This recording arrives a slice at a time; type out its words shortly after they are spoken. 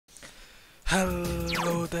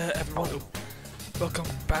Hello there everyone, welcome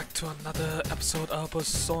back to another episode of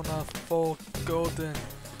Persona 4 Golden.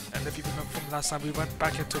 And if you remember from last time, we went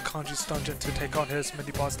back into Kanji's dungeon to take on his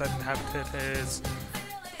mini-boss that inhabited his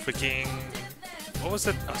freaking... what was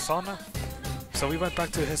it? A sauna? So we went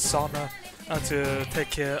back to his sauna to take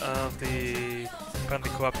care of the apparently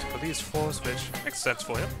corrupt police force, which makes sense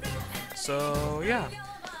for him. So yeah,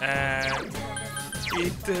 and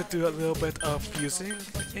we did do a little bit of fusing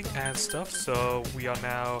and stuff, so we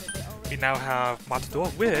now have Matador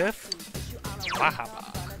with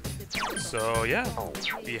Mahama. So yeah,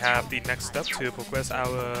 we have the next step to progress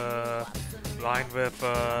our line with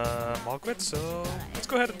Margaret, so let's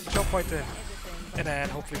go ahead and jump right in. And then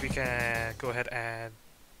hopefully we can go ahead and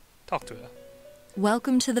talk to her.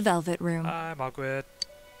 Welcome to the Velvet Room. Hi Margaret.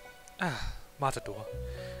 Matador.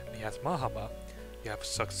 And yes, Mahama. You have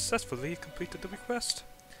successfully completed the request.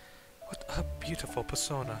 What a beautiful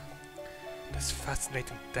persona. This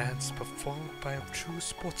fascinating dance performed by a true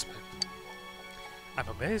sportsman. I'm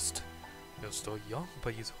amazed. You're still young,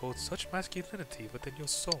 but you hold such masculinity within your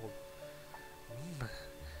soul.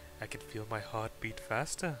 I can feel my heart beat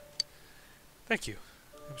faster. Thank you.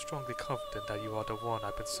 I'm strongly confident that you are the one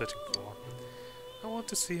I've been searching for. I want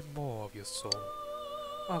to see more of your soul.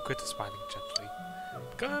 Margaret is smiling gently.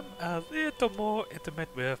 Become a little more intimate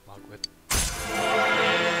with Margaret.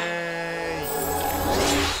 Yay!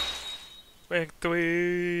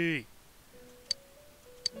 Victory!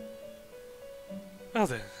 Well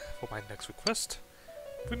then, for my next request,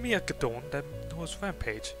 bring me a Gadon that knows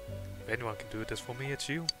Rampage. If anyone can do this for me, it's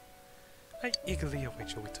you. I eagerly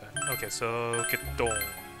await your return. Okay, so Gadon.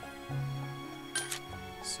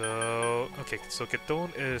 So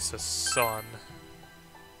Gadon is a sun.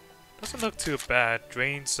 Doesn't look too bad.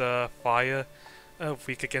 Drains fire,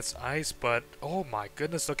 weak against ice, but oh my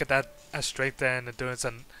goodness, look at that strength and endurance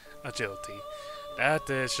and agility. That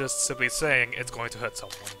is just simply saying it's going to hurt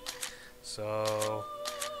someone. So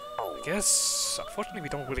I guess unfortunately we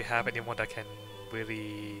don't really have anyone that can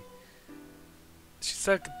really... She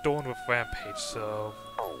said Dawn with Rampage, so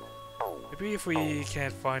maybe if we can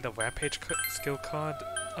find a Rampage skill card,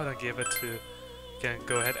 I'm gonna give it to... Can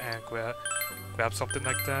go ahead and grab something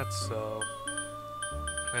like that. So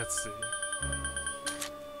let's see.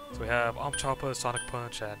 So we have Arm Chopper, Sonic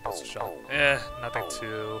Punch, and Monster Shot. Nothing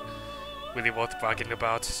too really worth bragging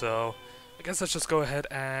about. So I guess let's just go ahead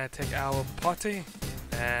and take our party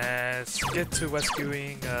and get to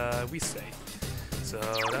rescuing Weesay. So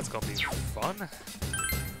that's gonna be fun.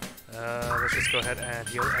 Let's just go ahead and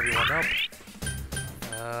heal everyone up.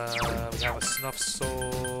 We have a Snuff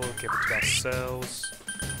Soul, give it to ourselves.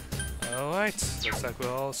 Alright, looks like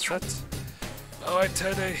we're all set. Alright,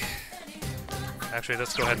 Teddy. Actually,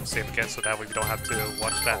 let's go ahead and save again so that way we don't have to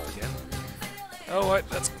watch that again. Alright,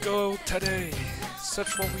 let's go, Teddy.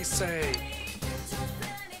 Search what we say.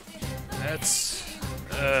 Let's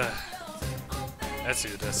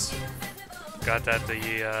do this. Forgot that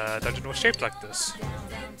the dungeon was shaped like this.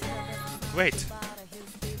 Wait.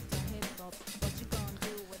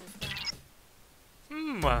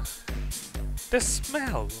 This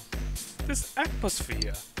smell, this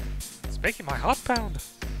atmosphere, it's making my heart pound.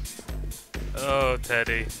 Oh,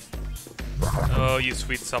 Teddy. Oh, you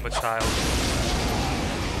sweet summer child.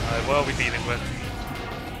 What are we dealing with?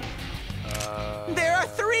 There are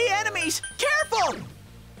 3 enemies! Careful!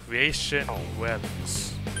 Creation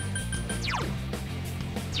awareness.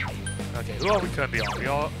 Okay, who are we currently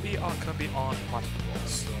on? We are currently on Matador,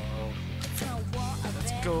 so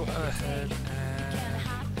let's go ahead and...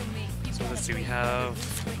 So let's see, we have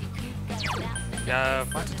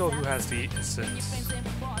Matador who has the instant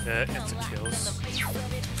kills.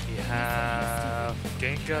 We have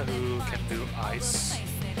Gengar who can do ice.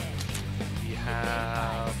 We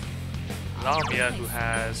have Lamia who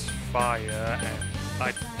has fire and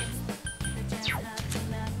lightning.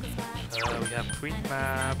 We have Queen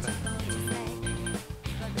Mab who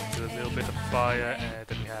does a little bit of fire, and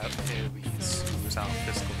then we have Aries who's our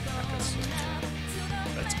physical attacker. So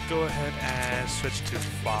let's go ahead and switch to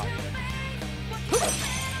fire.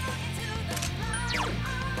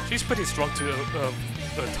 She's pretty strong to a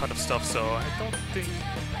ton of stuff, so I don't think...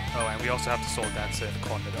 Oh, and we also have the Soul Dancer in the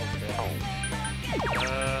corner over there.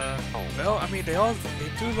 Well, I mean, they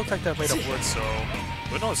do look like they're made of wood, so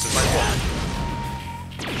who knows, this might work.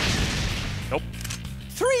 Nope.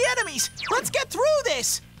 3 enemies! Let's get through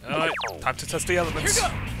this! Alright, time to test the elements. Here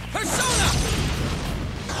go! Persona!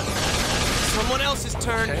 Someone else's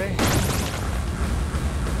turn. Okay.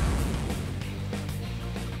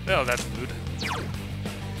 Well, that's rude.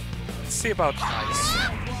 Let's see about ice.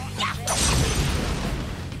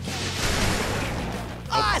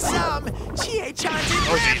 Awesome! Chie-chan's in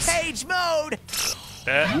Oh, jeez. rampage mode!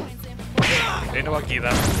 They know Aki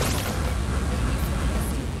that.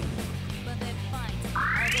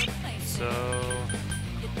 So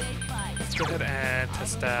let's go ahead and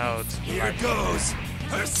test out. Here goes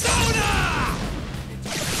Persona!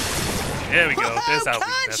 There we go. Whoa, There's our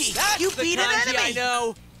Kanji! weakness. You the beat an kanji enemy! I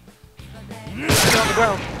know. It's on the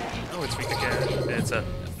ground. Oh, it's weak again. It's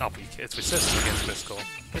not weak. It's resistant against physical.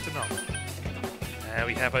 Good to know. And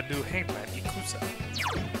we have a new hangman, Ikusa.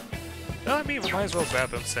 Well, I mean, we might as well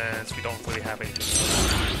grab him since we don't really have anything else.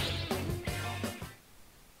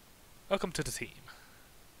 Welcome to the team.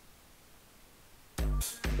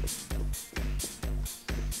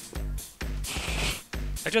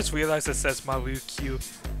 I just realized it says Marukyuu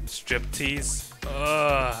striptease.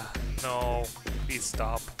 No. Please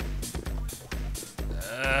stop.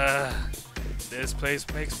 This place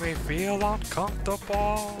makes me feel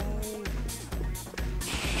uncomfortable.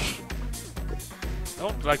 I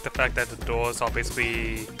don't like the fact that the doors are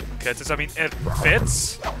basically curtains. I mean, it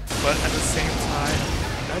fits, but at the same time,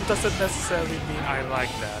 that doesn't necessarily mean I like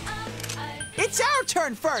that. It's our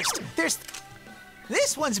turn first! This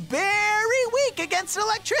one's very weak against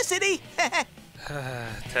electricity!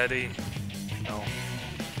 Teddy, no.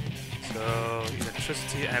 So,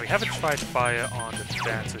 electricity, and we haven't tried fire on the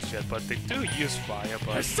dancers yet, but they do use fire,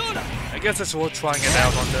 but Persona! I guess it's worth trying it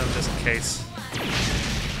out on them just in case.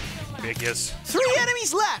 Big yes. 3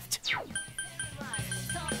 enemies left!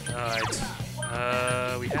 Alright.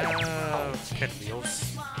 We have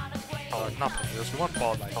pinwheels. Not pinwheels, we want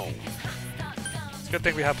ball lightning. It's a good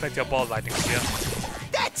thing we have plenty of ball lightning here.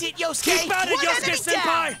 That's it, Yosuke! Keep at it, One enemy Yosuke-senpai!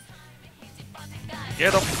 down!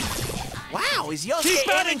 Get him! Wow, is Yosuke Keep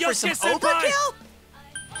at it, aiming for some Yosuke-senpai! overkill?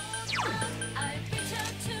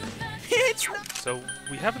 It's not... So,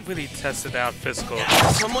 we haven't really tested out physical.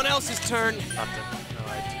 Someone else's turn. Nothing.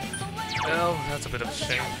 Alright. Well, that's a bit of a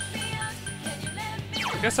shame.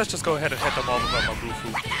 I guess let's just go ahead and hit them all with my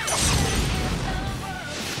Mabufu.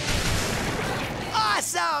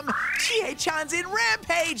 Awesome! Chie-chan's in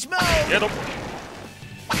rampage mode! Get him!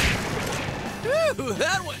 Ooh,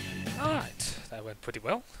 that one. Alright, that went pretty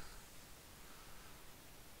well.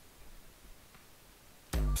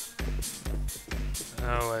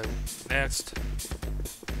 Alright, next.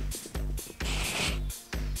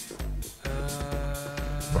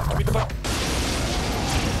 Give me the button.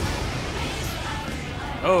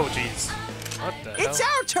 Oh, jeez. What the It's hell?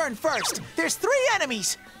 our turn first! There's 3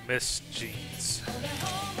 enemies! Miss Jeans.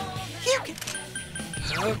 You can...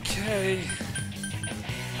 Okay.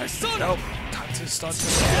 Persona! Nope. Time to start the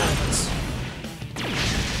elements.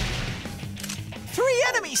 3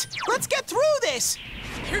 enemies! Let's get through this!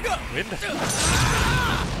 Here go. Wind.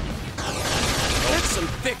 That's some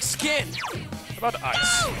thick skin. How about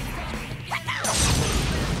ice?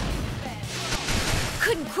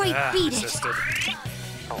 Couldn't quite beat it. Resisted.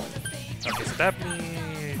 Okay, so that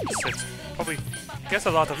means it's probably. I guess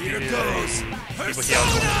a lot of Here these goes people here are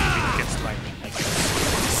going to be against lightning. I guess.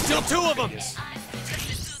 Still 2 of them! Yes.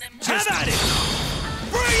 Have at it!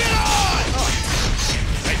 Bring it on!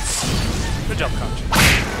 Nice. Good job, Kanji.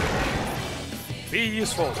 Be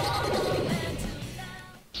useful.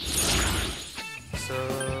 So,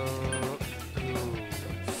 ooh.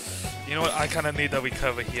 You know what? I kind of need a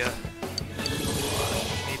recover here.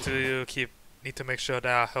 Need to make sure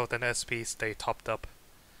that our health and SP stay topped up,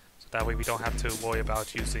 so that way we don't have to worry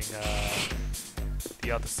about using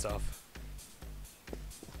the other stuff.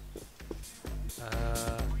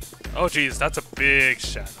 Oh geez, that's a big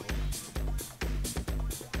shadow.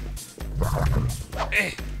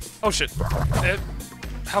 Eh. Oh shit.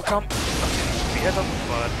 How come? Okay, we hit him,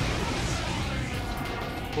 but...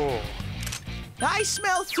 Oh. I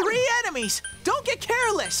smell 3 enemies! Don't get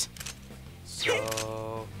careless!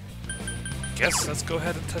 So... Guess let's go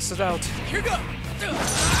ahead and test it out. Here go.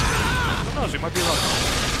 Who knows, we might be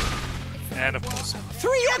lucky. And of course...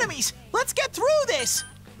 3 enemies! Let's get through this!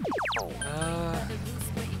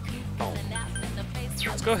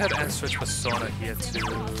 Let's go ahead and switch Persona here to... I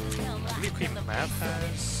believe Queen Map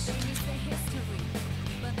has...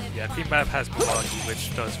 Yeah, Queen Map has Milwaukee,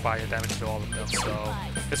 which does fire damage to all of them, so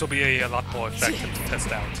this will be a lot more effective to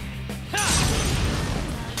test out.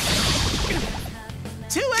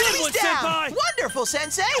 2 enemies one, down! senpai! Wonderful,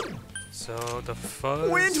 Sensei! So the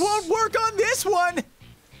first... Wind won't work on this one!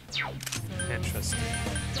 Interesting.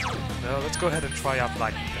 Well, let's go ahead and try out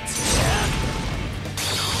lightning then.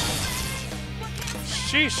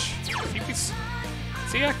 Sheesh!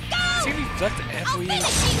 See, I seem to reflect every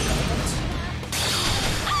element.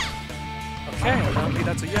 Okay, apparently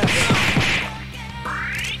that's a yes.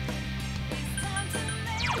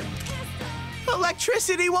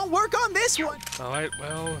 Electricity won't work on this one. Alright,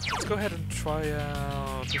 well, let's go ahead and try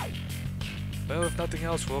out... Well, if nothing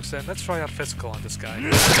else works, then let's try out physical on this guy.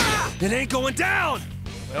 It ain't going down!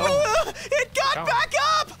 Well, It got Count. back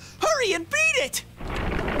up! Hurry and beat it!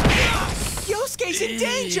 Yosuke's in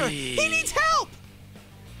danger! He needs help!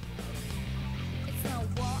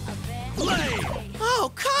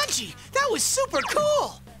 Oh, Kanji! That was super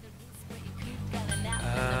cool!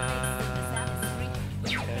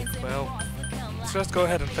 okay, well, let's just go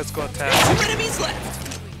ahead and physical attack. 2 enemies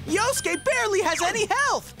left. Yosuke barely has any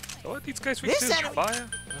health! Oh, these guys weak This to enemy- fire?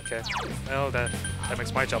 Okay, well, that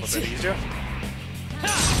makes my job a bit easier.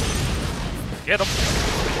 Get him!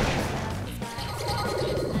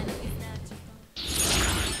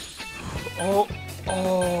 Oh,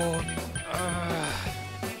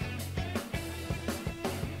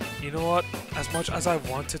 you know what? As much as I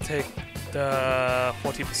want to take the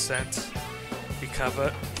 40%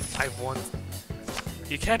 recover, I want...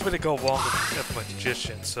 You can't really go wrong with a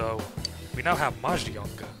magician, so we now have Mahjong,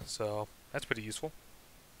 so that's pretty useful.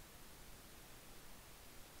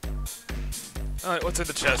 Alright, what's in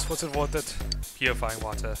the chest? What's it worth it? Purifying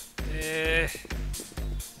water.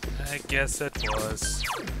 I guess it was.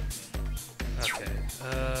 Okay,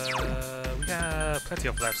 we have plenty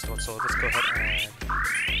of limestone, so let's go ahead and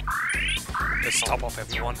let's top off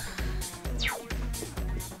everyone.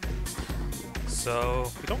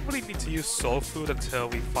 So, we don't really need to use soul food until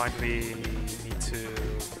we finally need to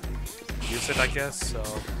use it, I guess, so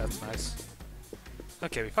that's nice.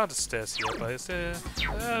 Okay, we found the stairs here, but is there...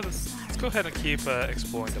 let's go ahead and keep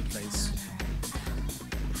exploring the place.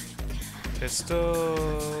 There's still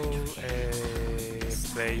a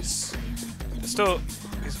place...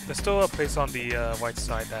 There's still a place on the right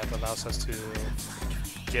side that allows us to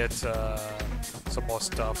get some more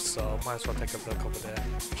stuff, so might as well take a look over there.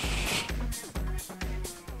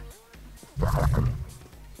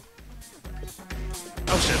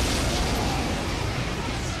 Oh shit.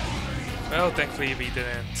 Well, thankfully we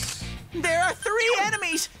didn't. There are 3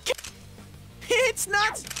 enemies! It's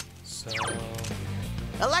nuts! So...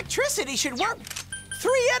 Electricity should work!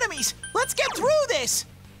 3 enemies! Let's get through this!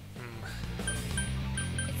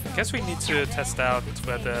 I guess we need to test out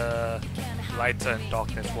whether light and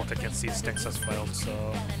darkness work against these things as well, so...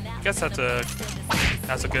 I guess that's a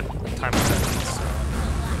good time to test this.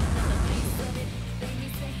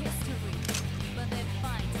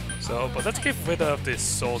 So, but let's get rid of this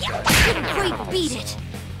soul guy. Couldn't quite beat it.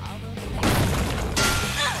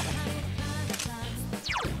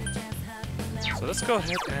 So let's go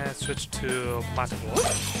ahead and switch to Matador.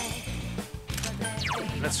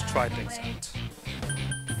 Let's try things out.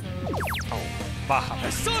 Oh, Baha.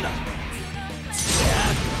 Persona!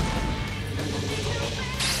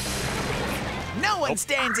 No one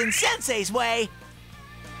stands in Sensei's way!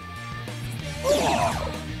 Ah!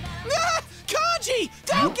 Kanji!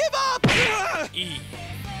 Don't give up! E.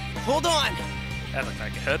 Hold on. That looked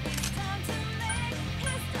like a hit.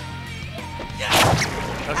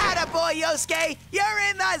 Okay. Attaboy, Yosuke! You're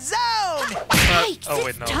in the zone! Yikes, Oh wait,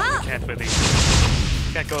 it's no, tough. we can't really.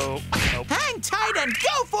 Can't go. Nope. Hang tight and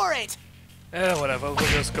go for it! Whatever. We'll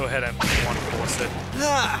just go ahead and one force it.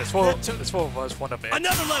 There's four of us, one of it.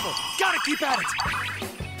 Another level! Gotta keep at it!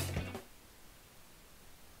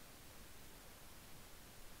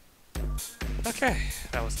 Okay,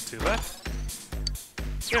 that wasn't too bad.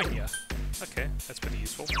 Junior. Okay, that's pretty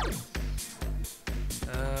useful.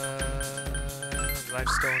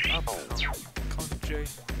 Lifestone up. Conjure.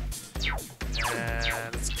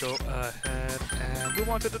 And let's go ahead and move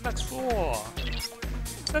on to the next floor.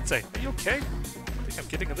 Sensei, are you okay? I think I'm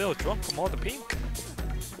getting a little drunk from all the pink.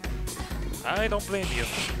 I don't blame you.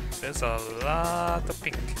 There's a lot of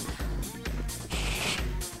pink.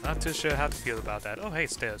 Not too sure how to feel about that. Oh, hey,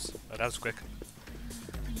 stairs. Oh, that was quick.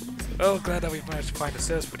 Oh, glad that we managed to find the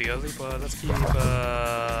stairs pretty early, but let's keep looking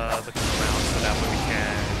around so that way we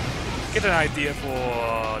can get an idea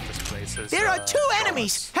for this place. There are 2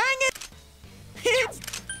 enemies! Hang it! It's...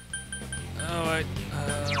 Alright,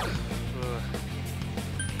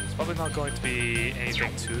 it's probably not going to be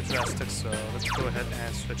anything too drastic, so let's go ahead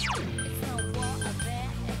and switch to...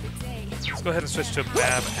 Let's go ahead and switch to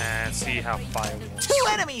Bab and see how fire works. 2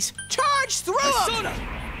 enemies! Charge through them! Persona!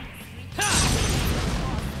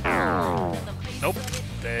 Nope,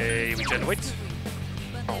 they regenerate.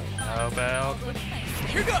 How about...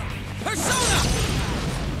 Here go. Persona!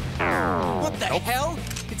 What the hell?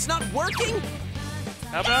 It's not working?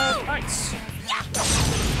 How about ice?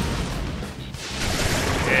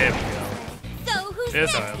 There we go. So who's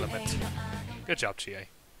There's next? our element. Good job, Chie.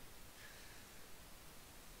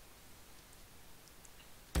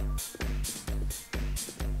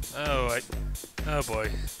 Alright. Oh boy,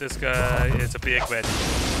 this guy is a big red.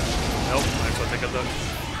 Nope, might as well take a look.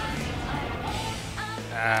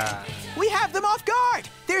 Ah. We have them off guard!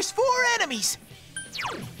 There's 4 enemies!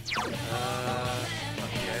 Okay,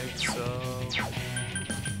 so...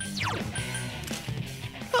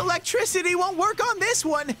 Electricity won't work on this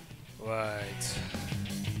one! Right.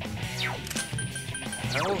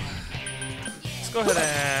 Well, let's go ahead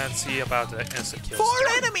and see about the instant kills. 4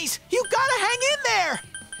 enemies! You gotta hang in there!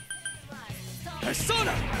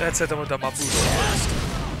 Persona! Let's hit them with the Mabudo first.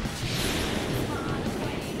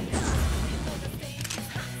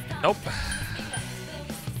 Nope.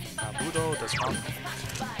 Mabudo does not.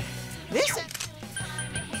 This...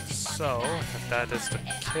 So, if that is the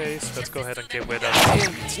case, let's go ahead and get rid of.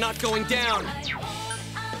 It's not going down.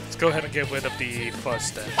 Let's go ahead and get rid of the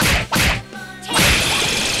first then.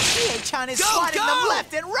 Chie-chan is swatting them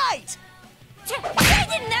left and right! Why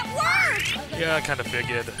didn't that work? Yeah, I kind of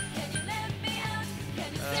figured.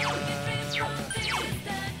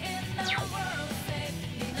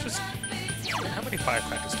 Just how many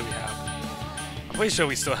firecrackers do we have? I'm pretty sure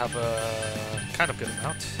we still have a kind of good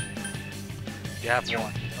amount. You have 1.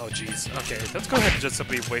 Oh jeez. Okay, let's go ahead and just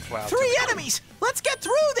simply wait for our 3 enemies! Let's get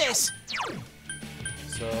through this!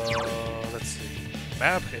 So let's see.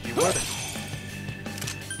 Map, if you would.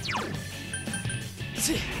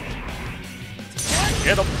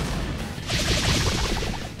 Get him!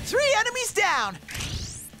 3 enemies down!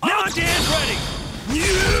 Now Dan's ready! He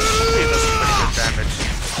does some pretty good damage.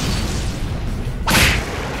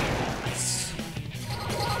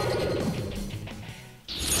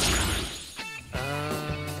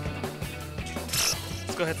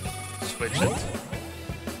 Let's go ahead and switch it.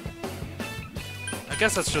 I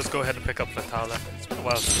guess let's just go ahead and pick up Fatala. It's been a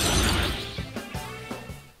while since.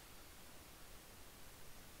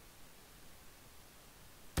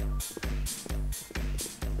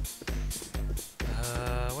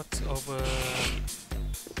 What's over?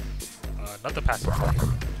 Not the passive play.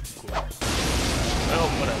 Cool. Oh,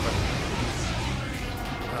 whatever.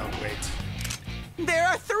 Oh, great. There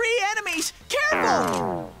are 3 enemies!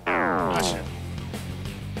 Careful! Ah, shit.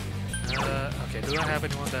 Okay, do I have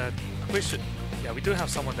anyone that... We should... Yeah, we do have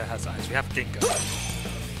someone that has eyes. We have Dingo.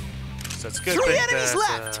 So it's a good 3 thing enemies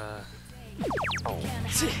that...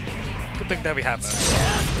 good thing that we have her.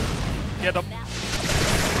 Get up.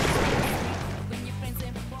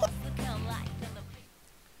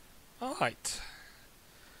 Alright.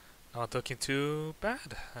 Not looking too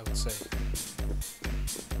bad, I would say.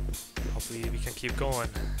 Hopefully we can keep going.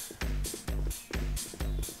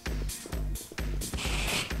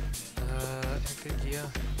 Anything here?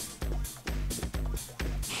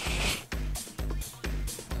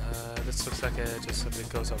 This looks like it just simply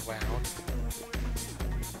goes around.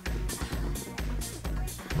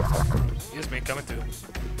 Excuse me, coming through.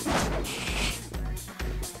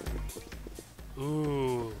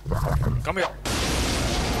 Ooh. Come here.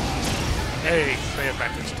 Hey, play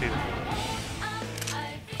advantage too.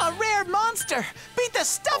 A rare monster! Beat the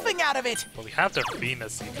stuffing out of it! But we have the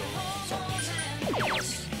Venus Eagle for some reason.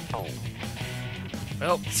 Yes.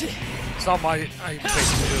 Well, it's not my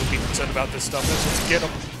place to be concerned about this stuff. Let's just get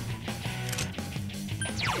them.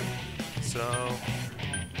 So,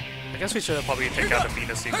 I guess we should probably take out the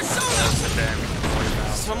Venus Eagle first, and then we can worry about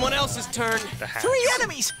Someone else's turn. the hacks. 3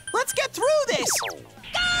 enemies! Let's get through this!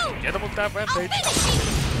 Go! Get them with that rampage.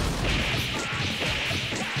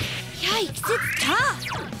 Yikes, it's tough.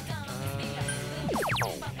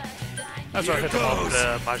 That's what I hit them off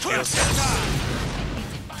with my shield sense.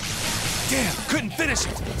 Damn, couldn't finish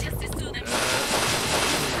it.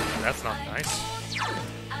 That's not nice.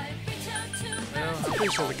 Well, I'm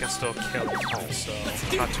pretty sure we can still kill him, so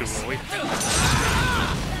I'm not too worried.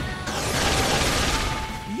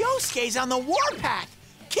 Yosuke's on the warpath!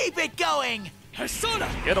 Keep it going! Persona!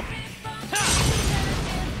 Get him!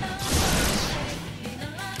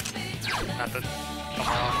 Nothing. Come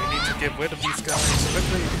on, we need to get rid of these guys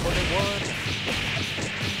quickly before they won.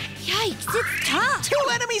 Yikes, it's tough. 2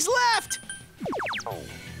 enemies left!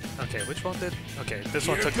 Okay, which one did? Okay, this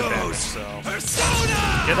one took the damage, so.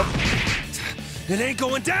 Persona! Get him! It ain't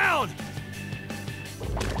going down!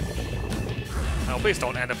 Oh, please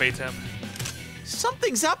don't animate him.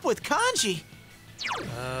 Something's up with Kanji.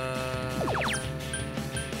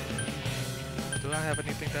 Do I have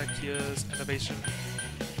anything that cures animation?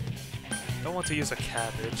 Don't want to use a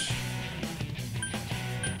cabbage. Do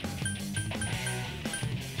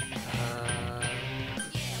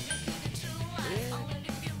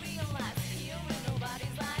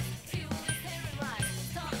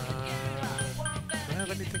I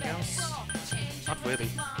have anything else? Not really.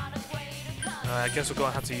 I guess we're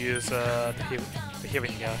gonna have to use the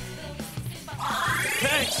hearing ya.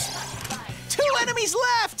 Thanks! 2 enemies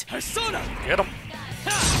left! Persona! Get him!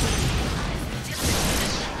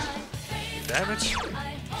 Damage.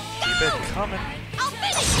 Keep it coming. I'll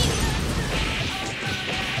finish you!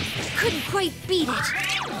 Couldn't quite beat it.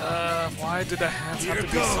 Why do the hands have Here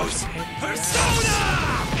to be so goes! pain in the ass? Persona!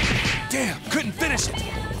 Damn, couldn't finish it!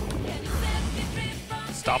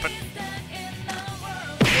 Stop it.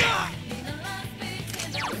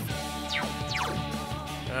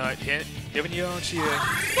 Alright, giving you own cheer.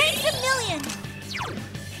 Thanks a million!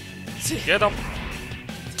 Get him!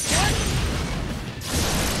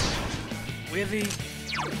 Really?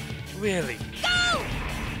 Really? Go!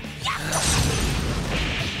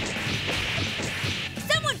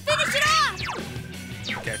 Someone finish it off!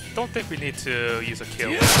 Okay, don't think we need to use a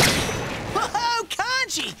kill. Whoa,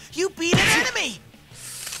 Kanji! You beat an enemy!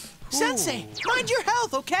 Sensei, mind your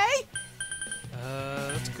health, okay?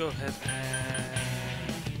 Let's go ahead and...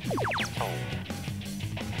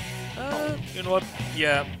 you know what?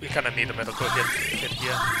 Yeah, we kind of need a medical hit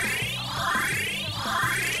here.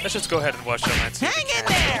 Let's just go ahead and watch them and see if we Hang in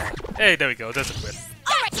can. there! Hey, there we go. There's a quit.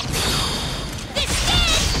 Alright! This is...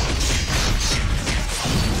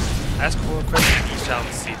 Ask for a quit and you shall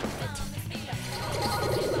receive a quit.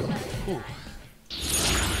 Ooh.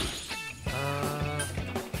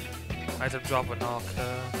 Item drop or knock.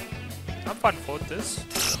 I'm fine for this.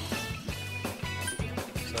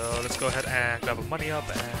 So let's go ahead and grab a money up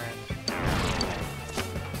and...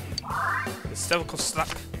 Hysterical slap.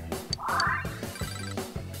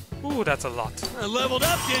 Ooh, that's a lot. I leveled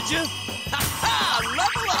up, did you? Ha!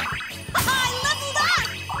 Level up! I leveled up!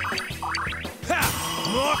 Ha!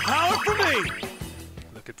 More power for me!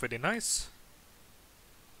 Looking pretty nice.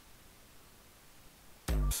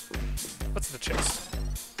 What's in the chest?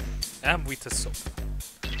 Amrita soap.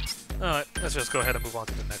 Alright, let's just go ahead and move on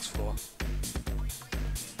to the next floor.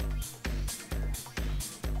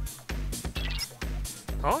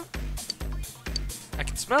 Huh? I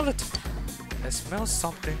can smell it! I smell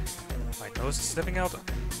something. My nose is sniffing out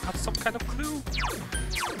some kind of clue.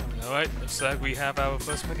 Alright, looks like we have our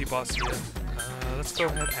first mini-boss here. Let's go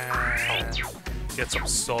ahead and get some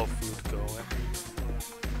soul food going.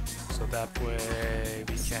 So that way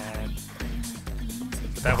we can...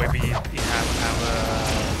 So that way we have our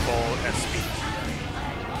full SP.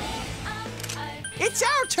 It's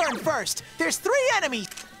our turn first! There's 3 enemies!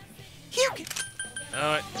 You can...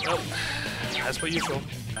 Alright, well, as per usual,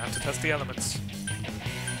 time to test the elements.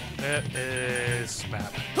 There is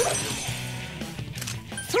map. 3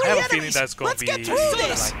 I have a feeling enemies! that's going Let's to be get through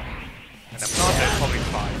this! like, and if not, then probably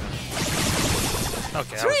 5.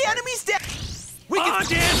 Okay, 3 enemies down! We can... On and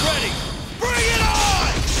ready! Bring it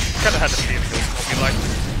on! Kinda had the feeling it was going to be like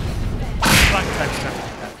flying types tend to be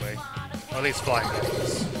that way. Or at least flying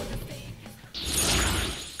enemies.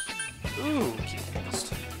 Ooh, key forest.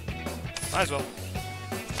 Might as well.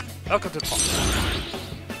 Welcome to the park.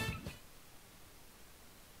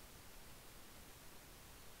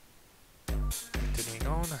 Continuing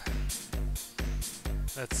on.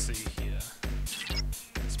 Let's see here.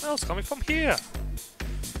 The smell's coming from here.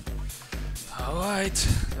 Alright,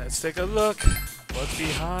 let's take a look. What's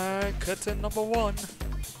behind curtain number 1?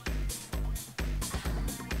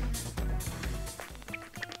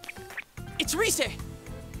 It's Rise!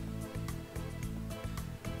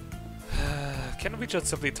 Can we just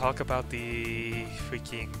simply talk about the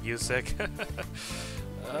freaking music?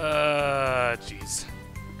 Jeez.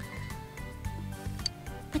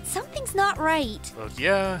 But something's not right. Well,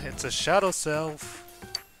 yeah, it's a shadow self.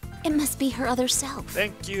 It must be her other self.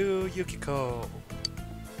 Thank you, Yukiko.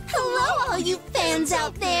 Hello, all you fans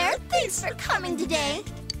out there. Thanks for coming today.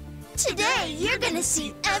 Today, you're gonna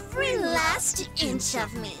see every last inch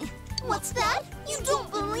of me. What's that? You don't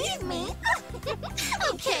believe me?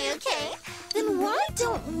 Okay. Then why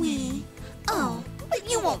don't we... Oh, but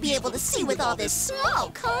you won't be able to see with all this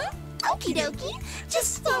smoke, huh? Okie dokie.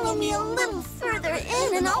 Just follow me a little further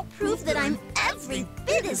in and I'll prove that I'm every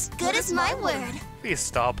bit as good as my word. Please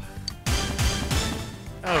stop.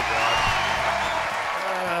 Oh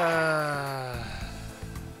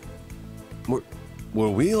god. Were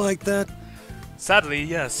we like that? Sadly,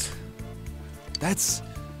 yes. That's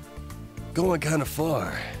going kind of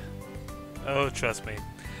far. Oh, trust me.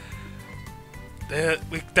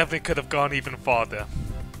 We definitely could have gone even farther.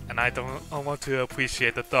 And I don't want to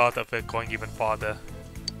appreciate the thought of it going even farther.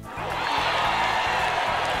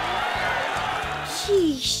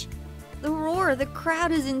 Sheesh. The roar of the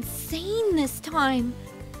crowd is insane this time.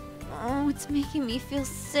 Oh, it's making me feel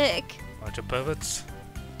sick. Bunch of perverts.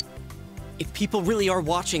 If people really are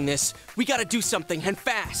watching this, we gotta do something, and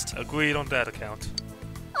fast! Agreed on that account.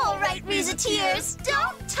 All right, Reseteers,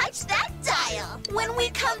 don't touch that dial. When we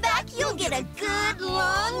come back, you'll get a good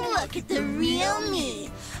long look at the real me.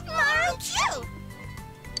 Maru Q!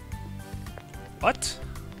 What?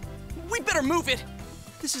 We better move it!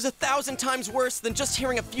 This is 1,000 times worse than just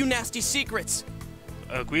hearing a few nasty secrets.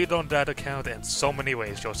 Agreed on that account in so many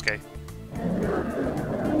ways, Josuke.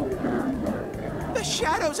 The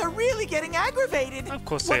shadows are really getting aggravated. Of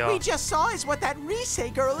course they What are. we just saw is what that Rise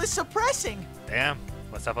girl is suppressing. Damn,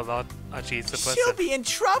 must have a lot of cheese suppressive. She'll be in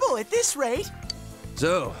trouble at this rate.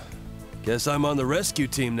 So, guess I'm on the rescue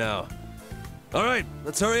team now. All right,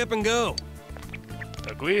 let's hurry up and go.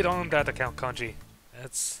 Agreed on that account, Kanji.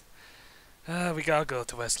 That's... we gotta go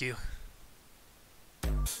to rescue.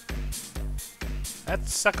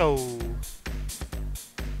 That's Sako.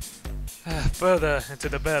 Further into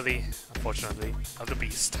the belly, unfortunately, of the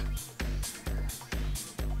beast.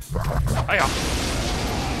 Hiya!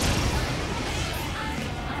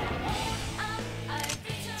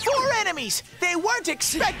 4 enemies! They weren't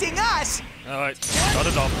expecting us! Alright, start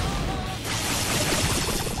it off.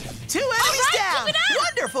 2 enemies down! keep it up!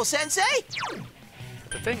 Wonderful, Sensei!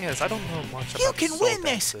 The thing is, I don't know much You about can soul win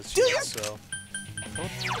this! dances Do yet, your... so... I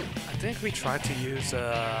think we tried to use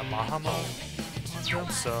Mahamo on them,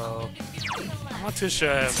 so... I'm not too sure.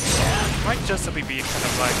 It might just be kind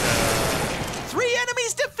of like 3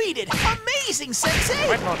 enemies defeated! Amazing, Sensei!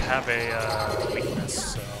 might not have a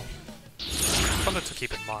weakness, so... Something to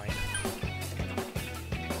keep in mind.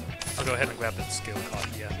 I'll go ahead and grab that skill card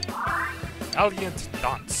here. Alliant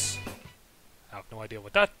Dance. I have no idea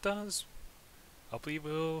what that does. Hopefully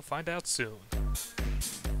we'll find out soon.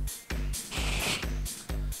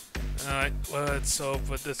 Alright, well, it's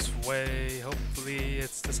over this way. Hopefully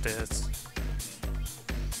it's the stairs.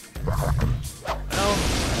 Well,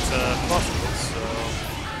 it's possible, so...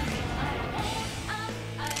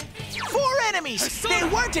 4 enemies! They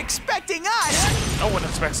weren't expecting us! No one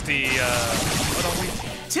expects the, what are we?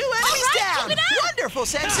 2 enemies down! keep it up! Wonderful,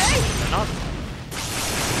 Sensei! They're not...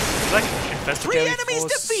 Like, 3 investigating enemies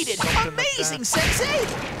force, defeated! something Amazing, like Sensei!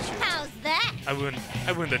 How's that? that.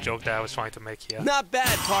 I ruined the joke that I was trying to make here. Not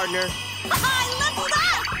bad, partner. I leveled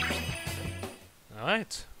up!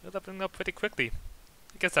 Alright, we're leveling up pretty quickly.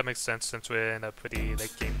 I guess that makes sense since we're in a pretty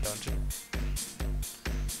late game dungeon.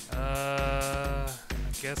 I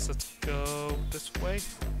guess let's go this way.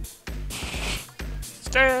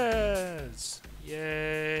 Stairs!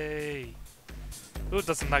 Yay! Who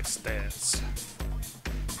doesn't like stairs?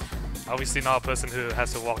 Obviously not a person who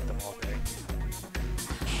has to walk them all day.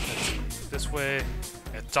 Let's see, this way.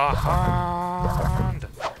 It's a hand!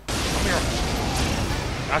 Come here!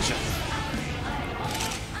 Gotcha!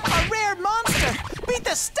 A rare monster! Beat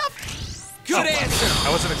the stuff! Good answer. I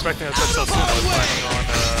wasn't expecting it so soon. I was planning on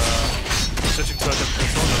switching to a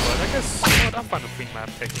different persona, but I guess, you know what, I'm fine with Queen Map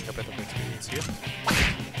taking a bit of experience here.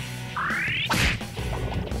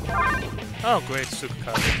 Oh great, super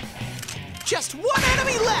card. Just 1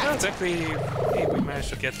 enemy Well, left! technically, we managed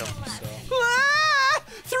to get them, so... Ah!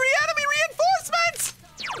 3 enemy reinforcements!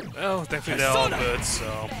 Well, thankfully they're all good,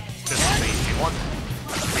 so... This is the easy one.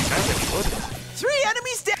 Queen Map, if you would. 3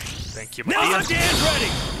 enemies down! Thank you, Now Matthias. the dam's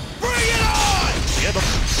ready! Bring it on! Get them.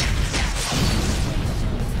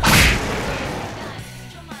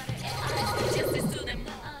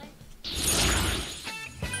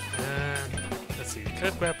 Let's see,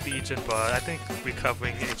 could grab Legion, but I think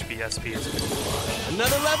recovering HPSP is good.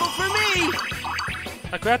 Another level for me!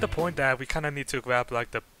 I grabbed the point that we kind of need to grab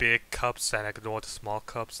like the big cups and ignore the small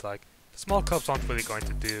cups. Like, the small cups aren't really going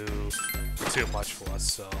to do too much for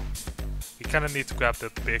us, so we kind of need to grab the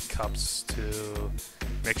big cups to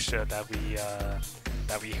make sure that we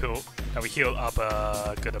heal up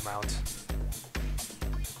a good amount.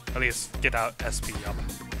 At least get our SP up,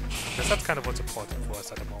 because that's kind of what's important for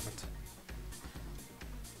us at the moment.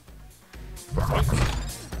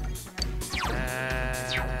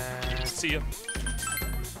 And see ya.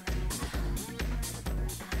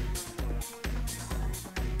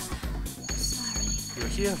 You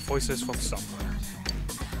hear voices from somewhere.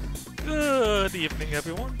 Good evening,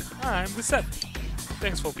 everyone. I'm Reset.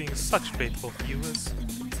 Thanks for being such faithful viewers.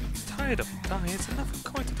 Tired of diets and enough of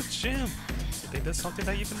going to the gym. I think there's something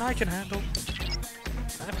that even I can handle.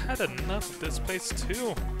 I've had enough of this place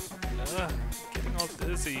too. Getting all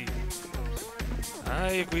dizzy.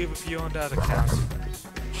 I agree with you on that account.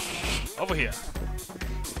 Over here.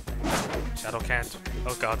 Shadow can't.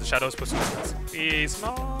 Oh god, the shadow's pursuing us. Please,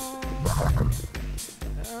 no.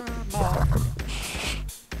 No.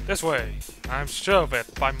 This way. I'm sure of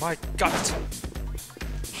it by my gut.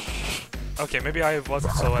 Okay, maybe I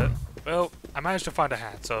wasn't so... well, I managed to find a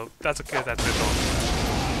hand, so that's a good on.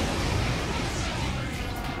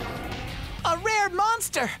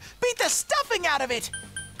 monster! Beat the stuffing out of it!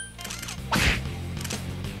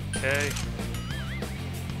 Okay.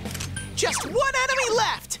 Just one enemy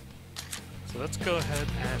left! So let's go ahead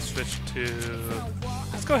and switch to...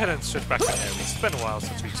 Let's go ahead and switch back to Aries. It's been a while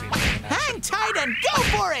since we've seen him in action. Hang tight and go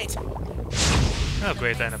for it! Oh,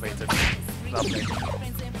 great, animated. Lovely.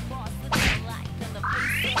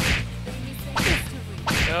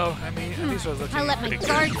 No, I mean, these are looking I let my pretty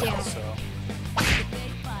guard good, down. so...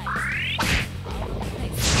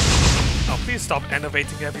 Oh, please stop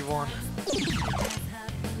innovating, everyone.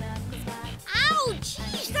 Ow,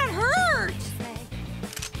 jeez, that hurts!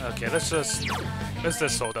 Okay, let's just... Where's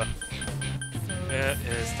this soda? Where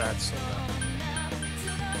is that soda?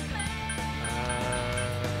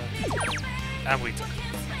 And we took it.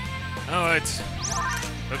 Alright.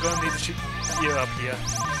 We're gonna need to cheer up here.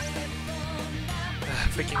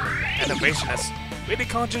 Freaking innovationist. Really,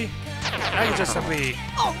 Kanji? Now you just simply...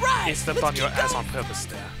 Alright! He stepped on your ass on purpose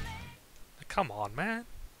there. Come on, man.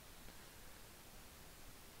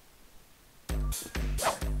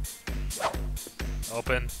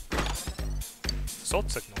 Open. Salt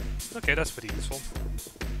signal. Okay, that's pretty useful.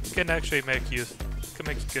 You can actually make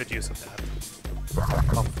good use of that.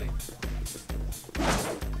 Hopefully.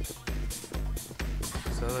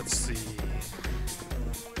 So let's see.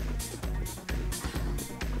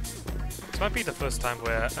 This might be the first time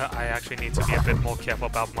where I actually need to be a bit more careful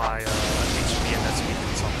about my HP and SP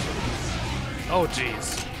consumption. Oh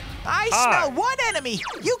jeez. I smell one enemy!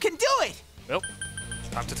 You can do it! Well,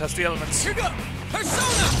 time to test the elements. Here go!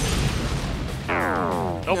 Persona!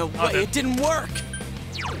 Nope, No not way, it didn't work!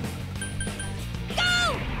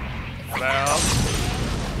 Go! Well.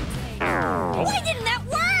 Oh. Why didn't that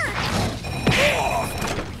work?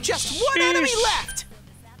 Just one enemy left!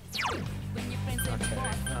 Okay.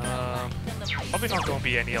 Probably not going to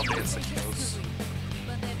be any of the instant kills.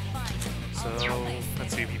 So,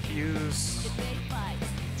 let's see, we've used...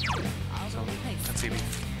 So, let's see,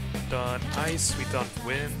 we've done ice, we've done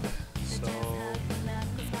wind, so...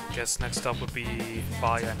 I guess next up would be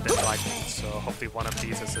fire and then lightning, so hopefully one of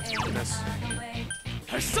these is its weakness.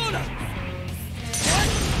 Persona!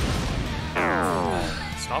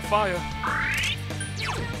 It's not fire.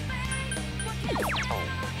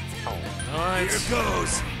 Alright. Here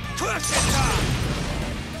goes! Crush it time!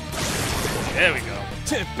 There we go.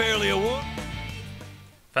 Barely a one.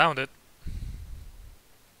 Found it.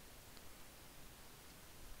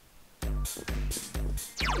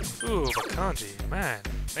 Ooh, but Kanji, man,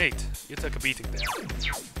 mate, you took a beating there.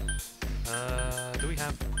 Do we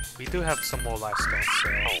have? We do have some more life stones,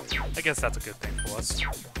 so I guess that's a good thing for us.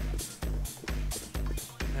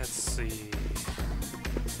 Let's see.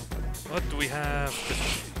 What do we have?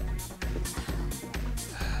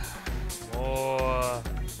 More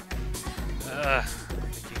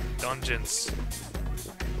dungeons.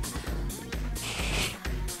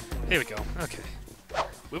 Here we go. Okay.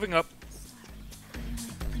 Moving up.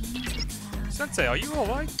 Sensei, are you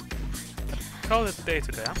alright? Call it a day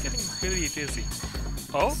today. I'm getting really dizzy.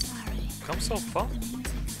 Oh? Come so far?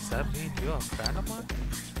 Does that mean you're a fan of mine?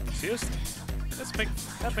 Seriously?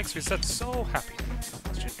 That makes me so happy.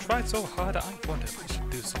 You tried so hard, I wonder if I should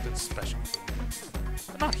do something special for you.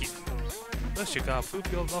 But not here. Unless you gotta prove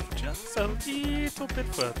your love just a little bit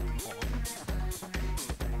further more.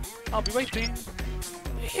 I'll be waiting.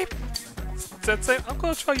 Sensei, I'm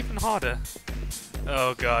gonna try even harder.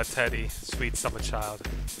 Oh god, Teddy, sweet summer child.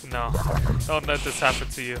 No, don't let this happen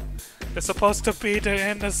to you. You're supposed to be the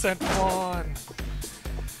innocent one.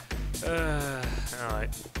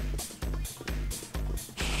 Alright.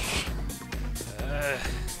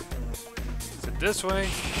 Is it this way?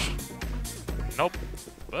 Nope.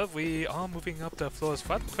 But we are moving up the floors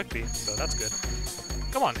rather quickly, so that's good.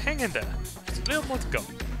 Come on, hang in there. Just a little more to go.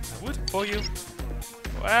 I'm rooting for you.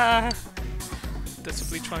 Ah!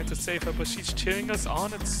 Desperately trying to save her, but she's cheering us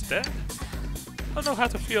on instead? I don't know how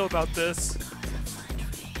to feel about this.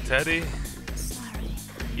 Teddy,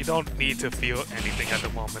 you don't need to feel anything at the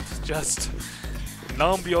moment. Just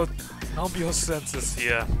numb your senses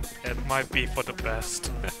here. It might be for the best.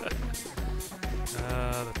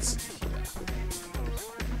 Let's see here.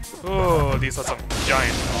 Oh, these are some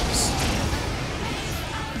giant mobs.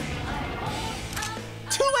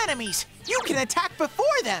 2 enemies! You can attack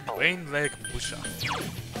before them! Rain Leg Musha.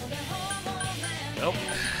 Nope.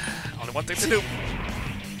 Only one thing to do.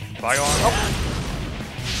 Fire on up.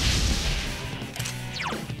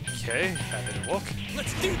 Okay, that didn't work.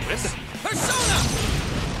 Let's do this! Wind. Persona!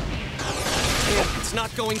 It's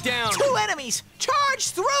not going down! 2 enemies! Charge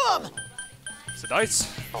through them! It's a dice.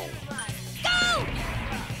 Go!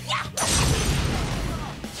 Yeah.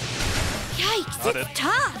 Yikes, Got it's it.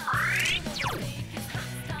 tough.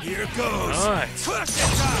 Here goes. Nice.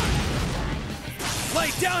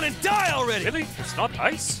 Lay down and die already. Really? It's not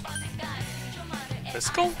ice?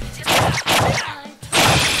 Physical? That's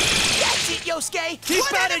it, Yosuke! Keep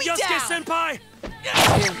One at it, enemy Yosuke down! Senpai.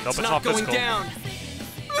 It's but not not going physical. down.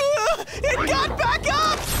 It got back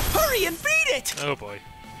up! Hurry and beat it! Oh boy.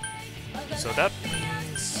 So that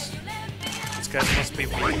means these guys must be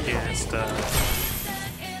weak against the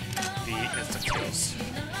instant kills.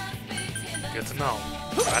 Good to know.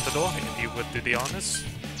 Matador, if you would do the honors.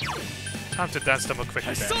 Time to dance them a quick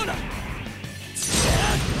bang. Persona.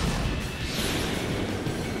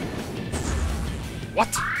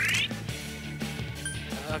 What?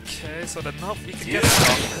 Okay, so the not we can get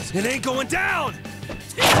stuck. It ain't going down.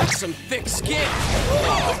 That's some thick skin.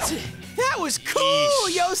 That was cool,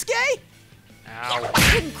 Yeesh. Yosuke! Ow.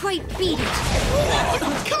 Couldn't quite beat it.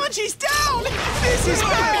 Kanji's down! This is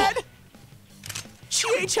bad!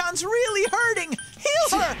 Chie-chan's really hurting!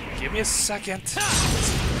 Heal her! Give me a second.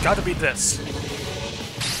 It's gotta be this.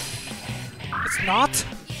 It's not?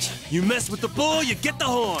 You mess with the bull, you get the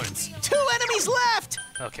horns. 2 enemies left!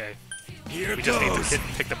 Okay. Here We goes. just need to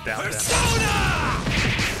pick them down then. Persona.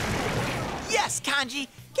 Yes, Kanji!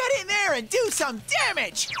 Get in there and do some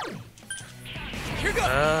damage! Here goes.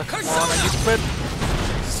 Come on, I need to quit.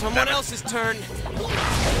 Someone else's turn.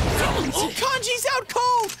 Oh, Kanji's out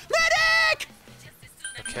cold! Medic!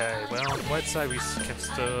 Okay, well, on the white side we can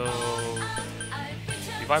still...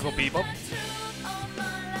 Revival Bebop.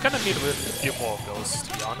 Kinda need a few more of those,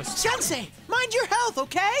 to be honest. Sensei, mind your health,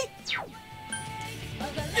 okay?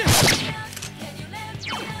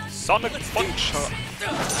 Sonic Punch!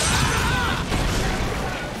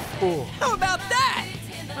 Ooh. How about that?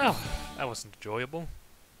 Well, that wasn't enjoyable.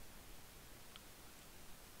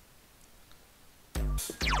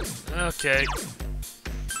 Okay.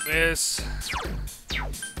 This.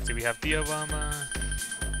 Do we have diorama? Do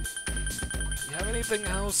you have anything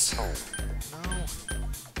else? No.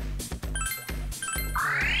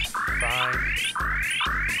 Fine.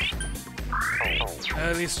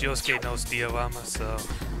 At least Yosuke knows diorama, so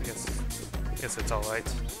I guess it's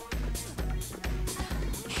alright.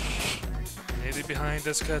 Maybe behind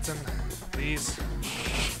this curtain, please.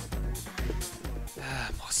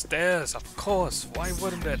 More stairs, of course. Why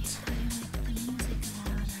wouldn't it?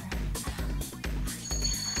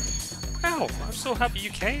 Wow, I'm so happy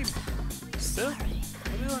you came. Still, a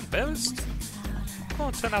little embarrassed. Go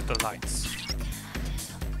on, turn out the lights.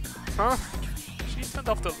 Huh? She turned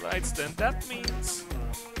off the lights then. That means...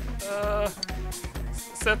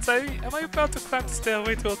 Sensei, am I about to climb the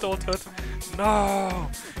stairway to adulthood? No!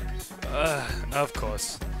 Of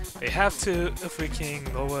course. They have to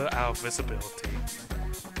freaking lower our visibility.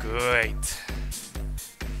 Great.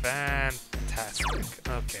 Fantastic.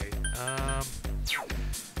 Okay,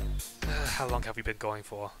 how long have we been going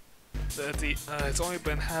for? 30, it's only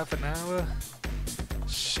been half an hour?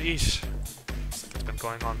 Sheesh. It's been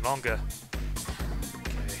going on longer.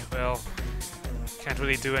 Okay, well, can't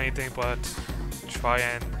really do anything but try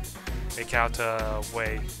and make out a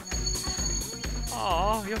way.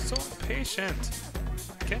 Aw, you're so impatient.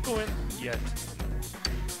 Can't go in yet.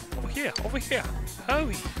 Over here,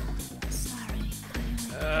 hurry!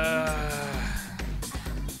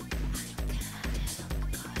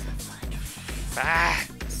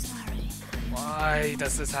 Why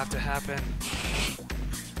does this have to happen?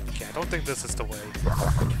 Okay, I don't think this is the way.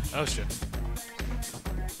 Oh shit.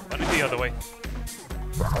 Running the other way.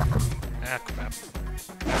 Ah, crap.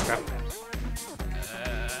 Ah, crap.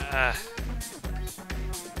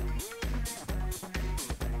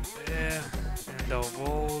 Yeah, and the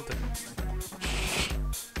world.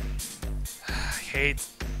 I hate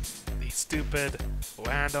these stupid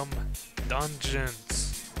random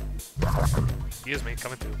dungeons. Excuse me,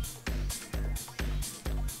 coming through.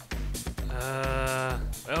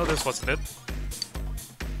 Well, this wasn't it.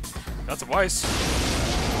 That's a voice.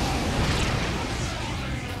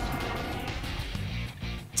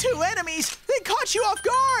 2 enemies! They caught you off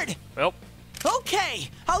guard! Well, Okay,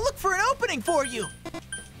 I'll look for an opening for you.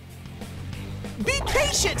 Be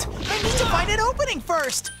patient! I need to find an opening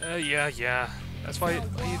first! yeah. That's why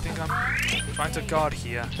you think I'm trying to guard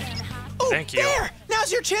here. Oh, Thank you. there!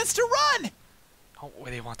 Now's your chance to run! Don't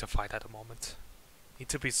really want to fight at the moment. Need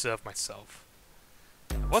to preserve myself.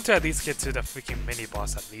 I want to at least get to the freaking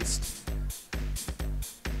mini-boss at least.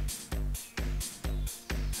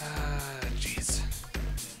 Jeez.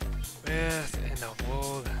 Where in the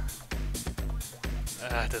world?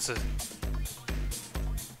 This is...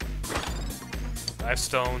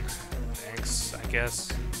 Lifestone. Thanks, I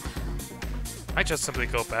guess. Might just simply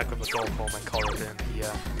go back with a go home and call it in.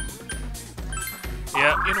 Yeah,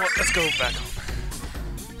 you know what? Let's go back home.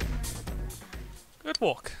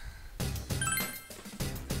 walk.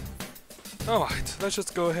 Alright, let's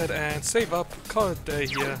just go ahead and save up, call it a day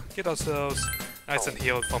here, get ourselves nice and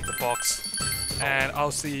healed from the box, and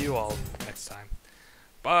I'll see you all next time.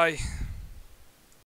 Bye!